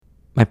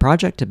My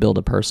project to build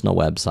a personal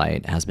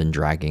website has been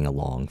dragging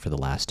along for the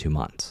last 2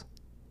 months.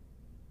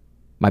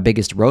 My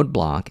biggest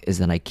roadblock is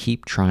that I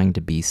keep trying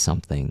to be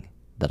something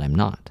that I'm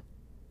not.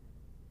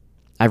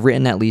 I've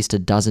written at least a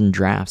dozen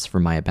drafts for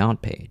my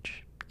About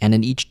page, and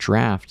in each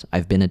draft,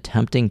 I've been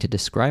attempting to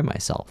describe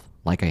myself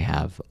like I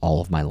have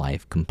all of my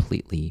life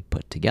completely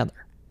put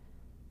together,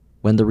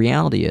 when the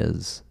reality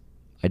is,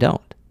 I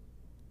don't.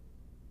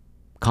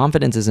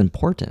 Confidence is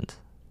important,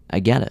 I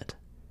get it.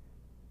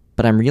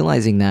 But I'm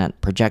realizing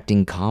that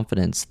projecting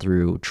confidence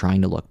through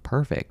trying to look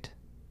perfect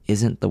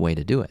isn't the way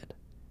to do it,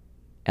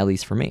 at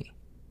least for me.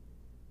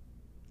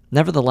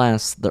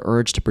 Nevertheless, the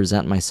urge to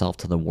present myself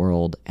to the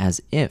world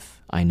as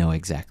if I know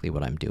exactly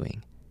what I'm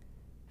doing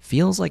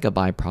feels like a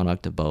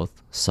byproduct of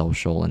both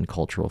social and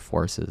cultural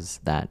forces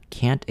that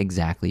can't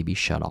exactly be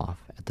shut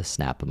off at the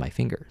snap of my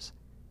fingers.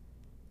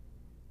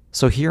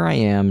 So here I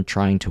am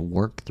trying to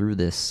work through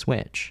this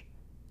switch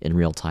in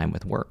real time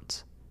with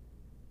words.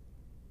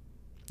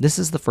 This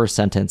is the first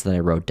sentence that I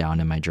wrote down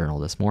in my journal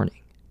this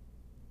morning.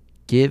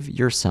 Give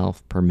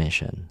yourself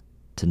permission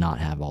to not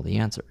have all the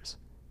answers.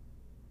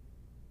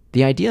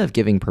 The idea of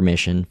giving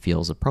permission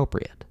feels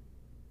appropriate.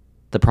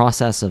 The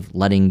process of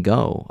letting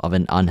go of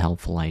an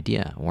unhelpful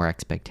idea or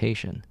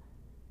expectation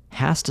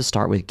has to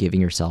start with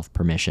giving yourself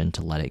permission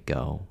to let it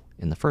go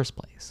in the first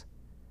place.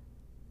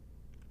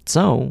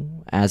 So,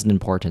 as an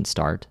important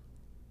start,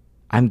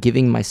 I'm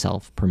giving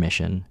myself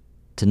permission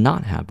to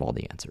not have all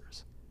the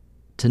answers,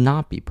 to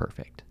not be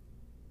perfect,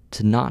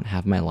 to not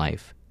have my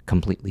life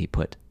completely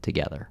put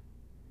together.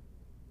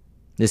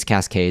 This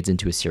cascades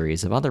into a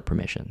series of other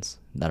permissions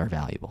that are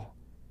valuable.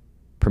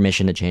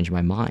 Permission to change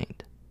my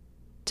mind,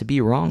 to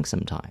be wrong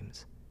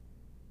sometimes,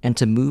 and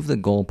to move the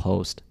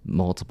goalpost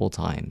multiple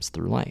times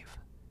through life.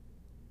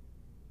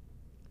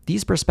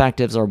 These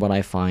perspectives are what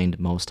I find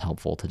most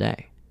helpful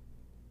today.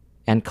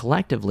 And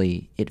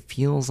collectively, it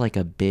feels like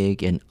a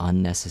big and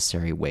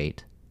unnecessary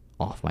weight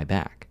off my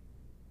back.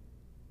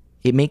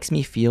 It makes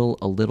me feel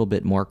a little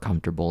bit more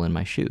comfortable in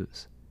my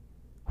shoes,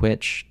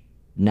 which,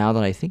 now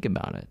that I think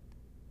about it,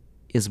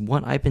 is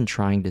what I've been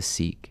trying to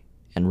seek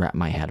and wrap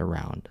my head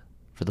around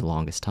for the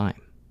longest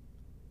time.